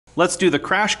Let's do the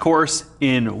crash course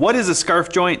in what is a scarf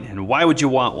joint and why would you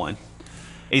want one.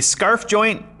 A scarf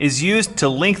joint is used to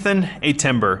lengthen a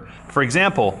timber. For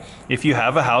example, if you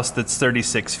have a house that's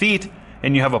 36 feet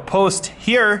and you have a post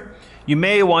here, you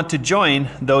may want to join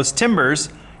those timbers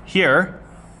here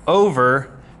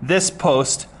over this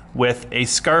post with a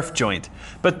scarf joint.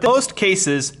 But in most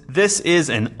cases, this is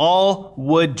an all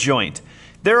wood joint.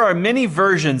 There are many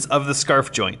versions of the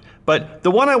scarf joint, but the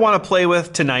one I want to play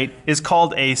with tonight is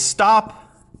called a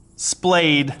stop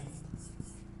splayed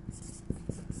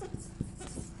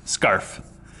scarf.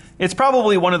 It's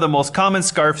probably one of the most common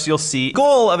scarves you'll see. The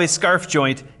goal of a scarf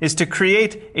joint is to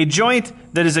create a joint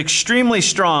that is extremely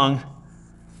strong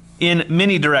in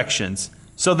many directions.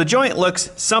 So the joint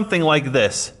looks something like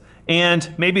this.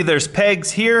 And maybe there's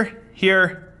pegs here,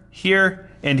 here, here,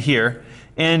 and here.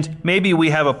 And maybe we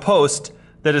have a post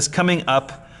that is coming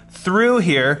up through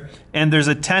here, and there's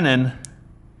a tenon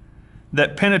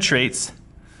that penetrates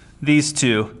these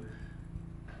two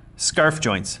scarf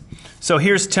joints. So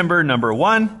here's timber number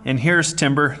 1, and here's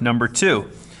timber number 2.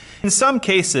 In some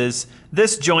cases,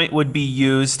 this joint would be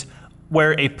used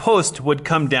where a post would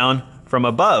come down from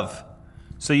above.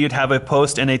 So you'd have a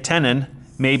post and a tenon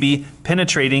maybe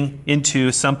penetrating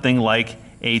into something like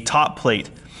a top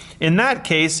plate. In that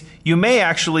case, you may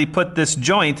actually put this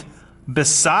joint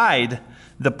beside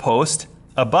the post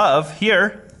above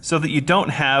here so that you don't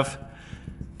have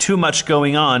too much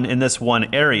going on in this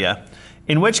one area.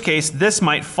 In which case, this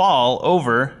might fall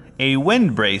over a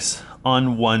wind brace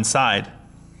on one side.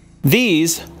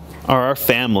 These are our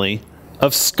family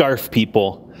of scarf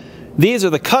people. These are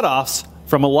the cutoffs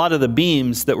from a lot of the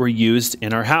beams that were used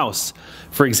in our house.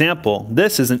 For example,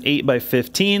 this is an 8 by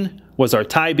 15, was our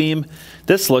tie beam.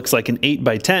 This looks like an 8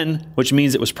 by 10, which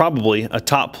means it was probably a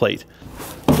top plate.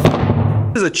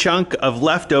 This is a chunk of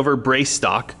leftover brace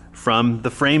stock from the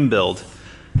frame build.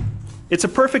 It's a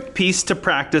perfect piece to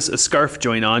practice a scarf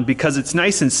joint on because it's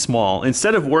nice and small.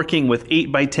 Instead of working with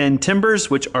 8 by 10 timbers,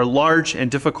 which are large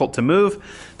and difficult to move,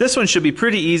 this one should be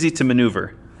pretty easy to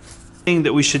maneuver. The thing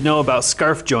that we should know about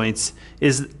scarf joints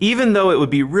is even though it would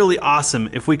be really awesome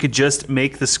if we could just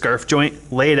make the scarf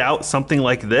joint, lay it out something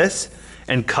like this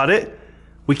and cut it,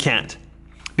 we can't.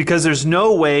 Because there's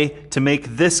no way to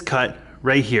make this cut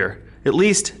right here. At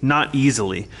least not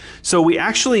easily. So we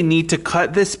actually need to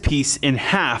cut this piece in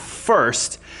half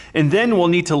first, and then we'll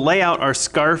need to lay out our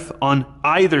scarf on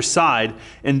either side,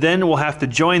 and then we'll have to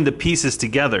join the pieces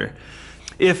together.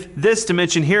 If this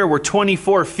dimension here were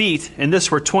 24 feet and this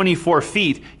were 24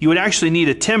 feet, you would actually need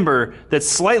a timber that's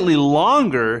slightly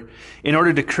longer in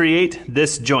order to create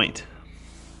this joint.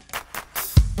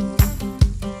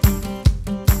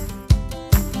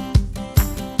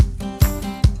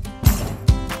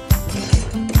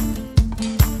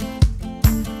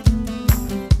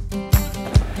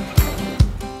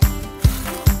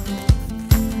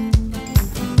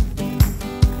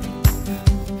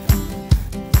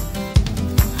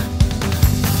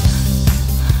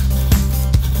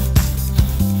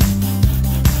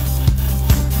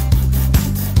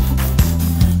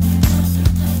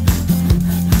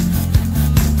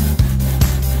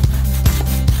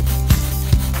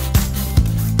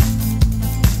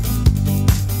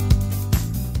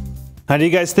 How do you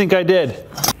guys think I did?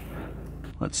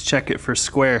 Let's check it for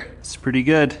square. It's pretty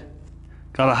good.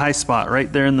 Got a high spot right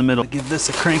there in the middle. Give this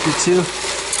a crank or two.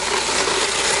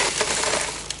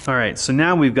 All right, so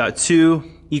now we've got 2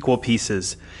 equal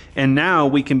pieces. And now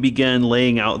we can begin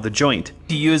laying out the joint.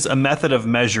 We use a method of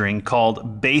measuring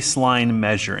called baseline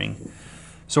measuring.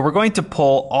 So we're going to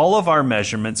pull all of our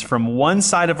measurements from one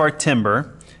side of our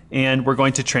timber and we're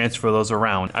going to transfer those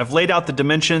around. I've laid out the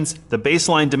dimensions, the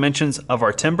baseline dimensions of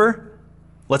our timber.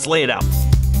 Let's lay it out.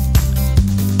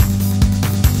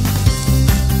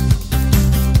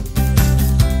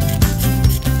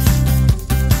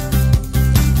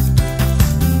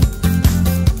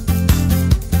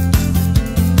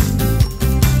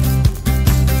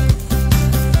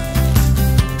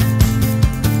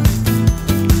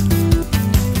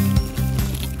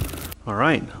 All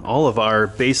right, all of our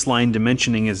baseline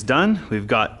dimensioning is done. We've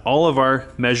got all of our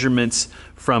measurements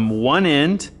from one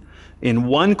end in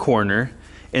one corner,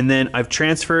 and then I've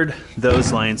transferred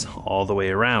those lines all the way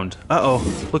around.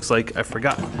 Uh-oh, looks like I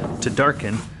forgot to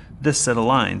darken this set of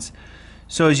lines.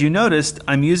 So as you noticed,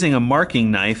 I'm using a marking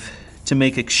knife to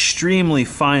make extremely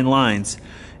fine lines,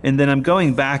 and then I'm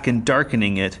going back and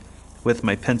darkening it with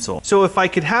my pencil. So if I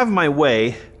could have my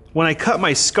way, when I cut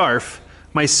my scarf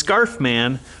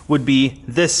man would be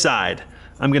this side.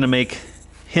 I'm gonna make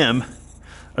him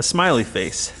a smiley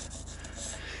face.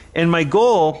 And my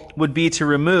goal would be to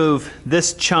remove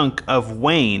this chunk of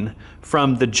wane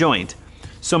from the joint.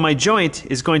 So my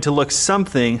joint is going to look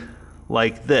something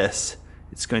like this.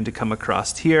 It's going to come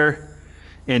across here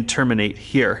and terminate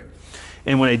here.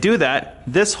 And when I do that,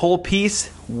 this whole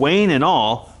piece, wane and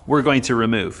all, we're going to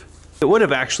remove. It would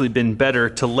have actually been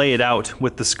better to lay it out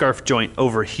with the scarf joint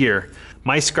over here.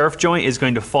 My scarf joint is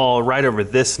going to fall right over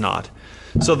this knot.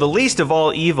 So the least of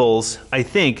all evils, I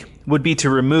think, would be to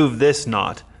remove this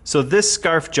knot. So this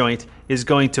scarf joint is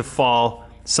going to fall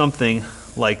something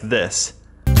like this.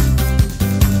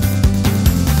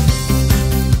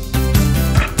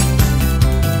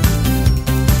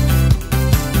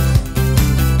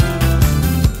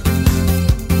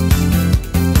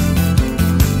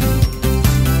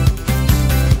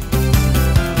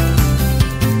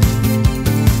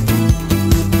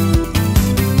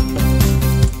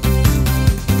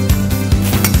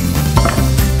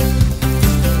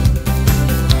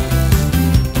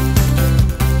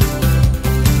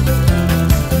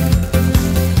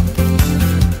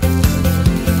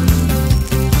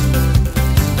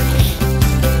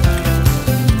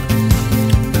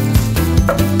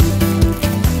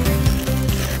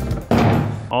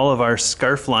 All of our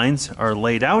scarf lines are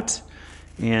laid out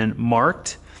and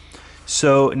marked.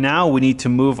 So now we need to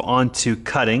move on to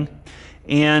cutting.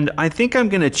 And I think I'm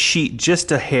gonna cheat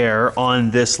just a hair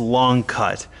on this long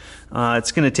cut.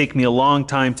 It's gonna take me a long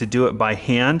time to do it by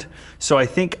hand. So I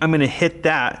think I'm gonna hit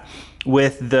that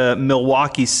with the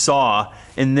Milwaukee saw,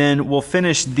 and then we'll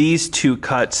finish these two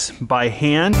cuts by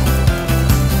hand.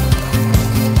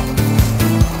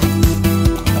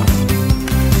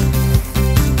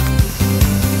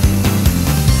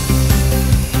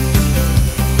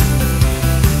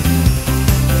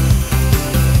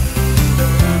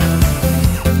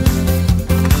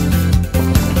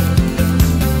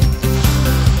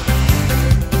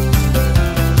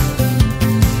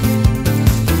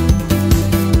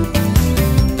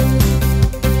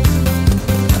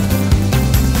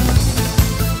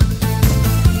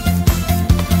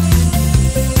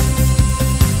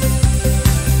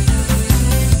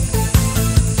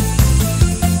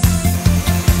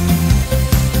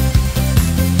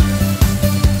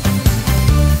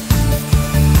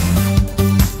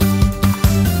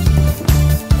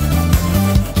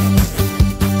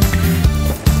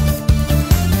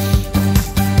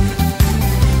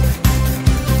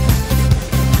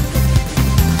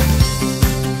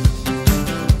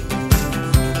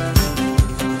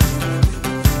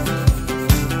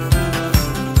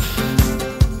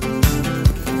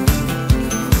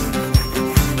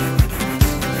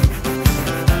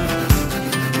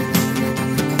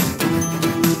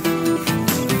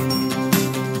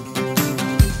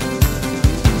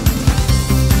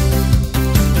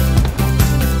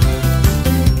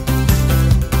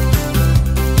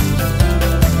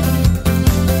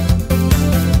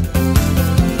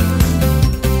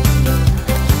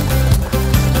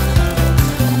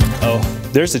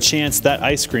 There's a chance that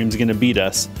ice cream's gonna beat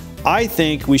us. I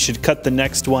think we should cut the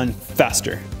next one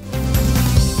faster.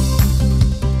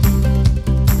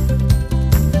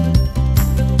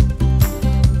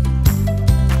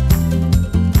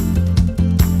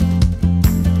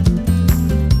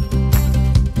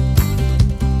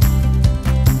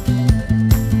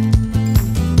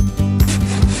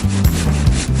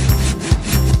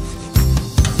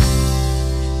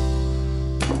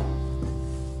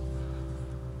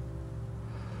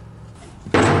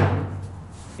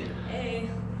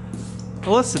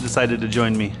 Alyssa decided to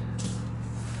join me.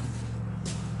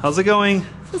 How's it going?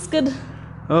 It's good.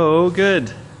 Oh,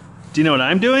 good. Do you know what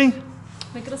I'm doing?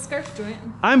 Making a scarf joint.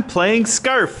 I'm playing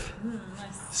scarf. Nice.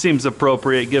 Seems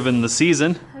appropriate given the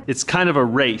season. It's kind of a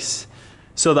race.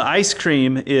 So the ice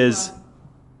cream is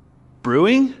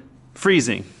brewing,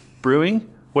 freezing, brewing,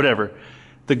 whatever.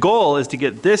 The goal is to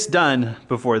get this done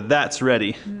before that's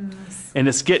ready. Nice. And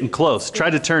it's getting close. Try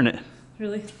to turn it.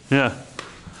 Really? Yeah.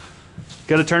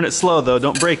 Gotta turn it slow though,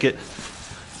 don't break it.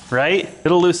 Right?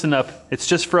 It'll loosen up. It's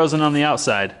just frozen on the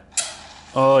outside.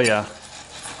 Oh yeah.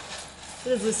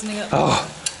 It is loosening up.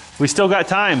 Oh, we still got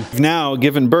time. We've now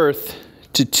given birth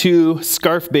to 2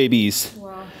 scarf babies.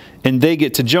 Wow. And they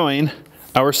get to join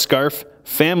our scarf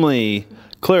family.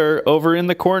 Claire over in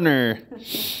the corner.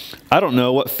 I don't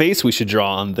know what face we should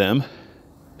draw on them.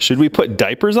 Should we put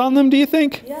diapers on them, do you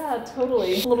think? Yeah,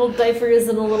 totally. Little diapers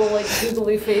and a little like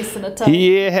googly face and a tongue.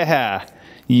 Yeah,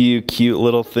 you cute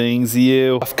little things,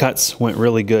 you. Rough cuts went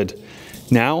really good.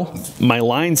 Now, my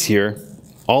lines here,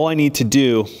 all I need to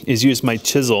do is use my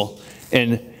chisel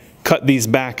and cut these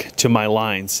back to my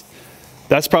lines.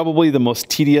 That's probably the most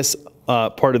tedious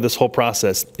part of this whole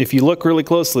process. If you look really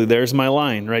closely, there's my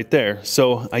line right there.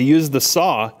 So I used the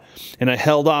saw and I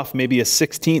held off maybe a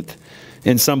 1/16,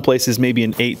 in some places maybe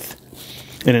an 1/8.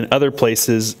 And in other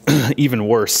places, even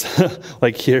worse,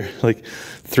 like here, like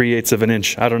 3/8 of an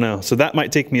inch. I don't know. So that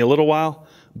might take me a little while,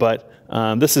 but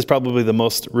this is probably the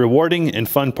most rewarding and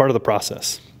fun part of the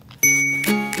process.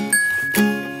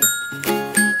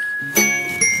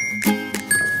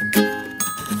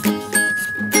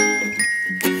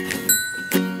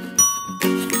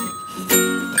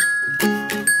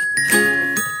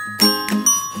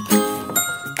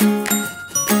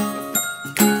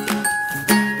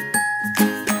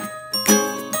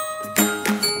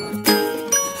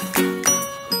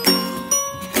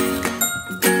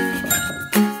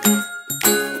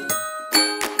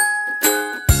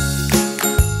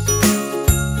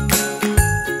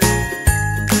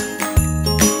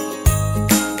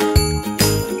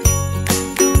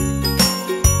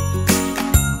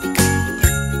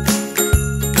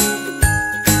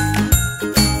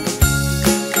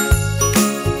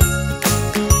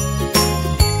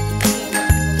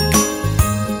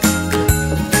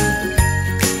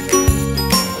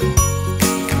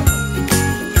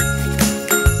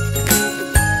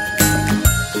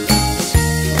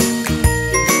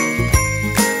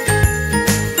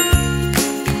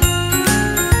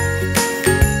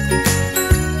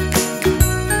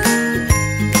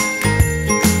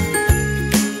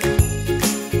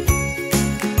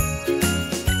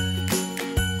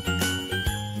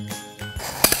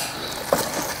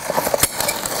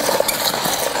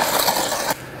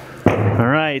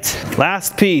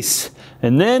 Last piece,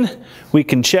 and then we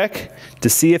can check to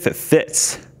see if it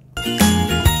fits.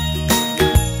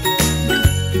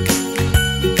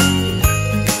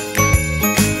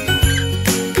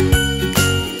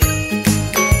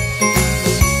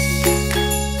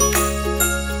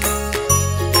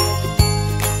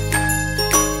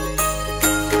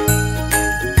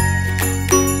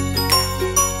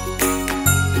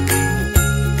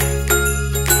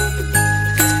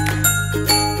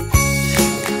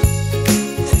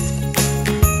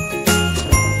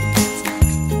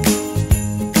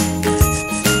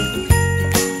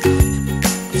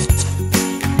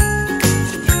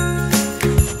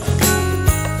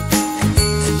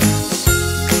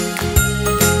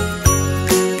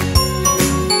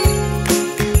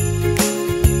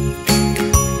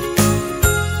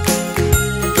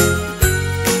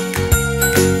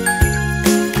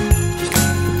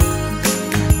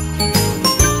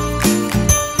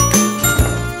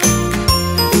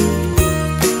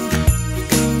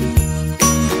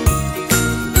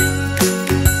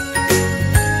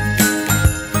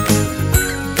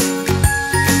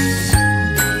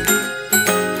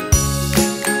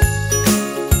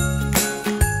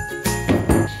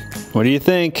 What do you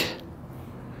think?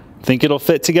 Think it'll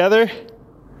fit together?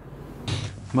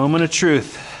 Moment of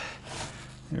truth.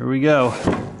 Here we go.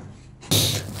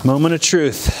 Moment of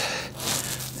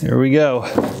truth. Here we go.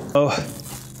 Oh,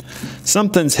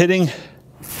 something's hitting.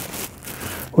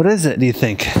 What is it, do you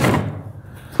think?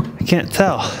 I can't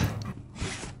tell.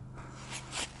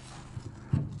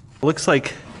 Looks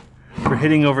like we're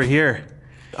hitting over here.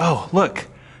 Oh, look,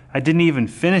 I didn't even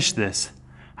finish this.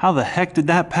 How the heck did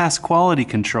that pass quality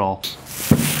control?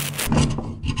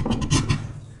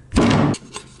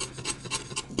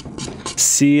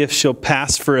 See if she'll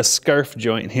pass for a scarf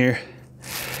joint here.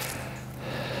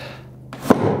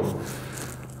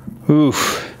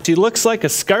 Oof. She looks like a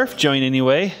scarf joint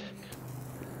anyway.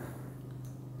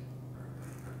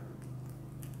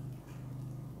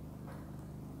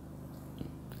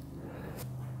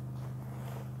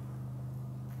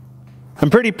 I'm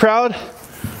pretty proud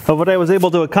of what I was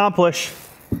able to accomplish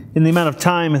in the amount of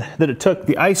time that it took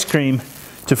the ice cream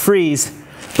to freeze,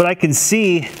 but I can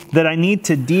see that I need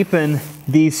to deepen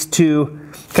these two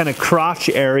kind of crotch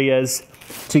areas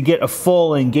to get a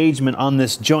full engagement on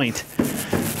this joint.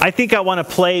 I think I want to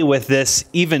play with this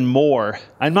even more.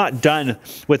 I'm not done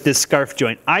with this scarf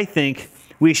joint. I think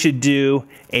we should do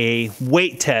a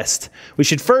weight test. We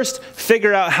should first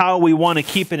figure out how we want to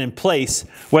keep it in place,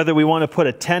 whether we want to put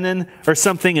a tenon or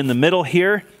something in the middle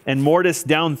here and mortise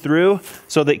down through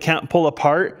so that it can't pull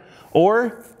apart,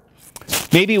 or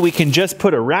maybe we can just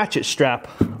put a ratchet strap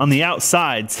on the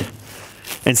outsides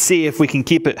and see if we can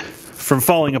keep it from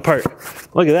falling apart.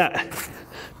 Look at that.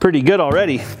 Pretty good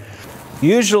already.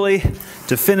 Usually,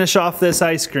 to finish off this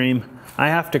ice cream, I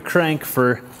have to crank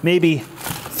for maybe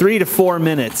 3 to 4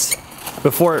 minutes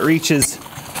before it reaches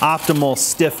optimal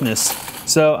stiffness.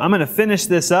 So I'm gonna finish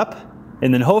this up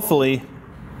and then hopefully,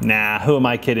 nah, who am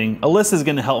I kidding? Alyssa's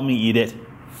gonna help me eat it.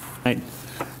 All right,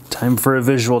 time for a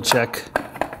visual check.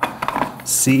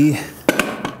 See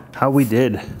how we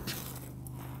did.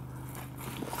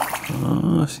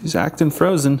 Oh, she's acting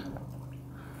frozen.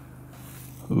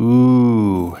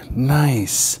 Ooh,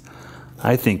 nice.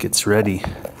 I think it's ready.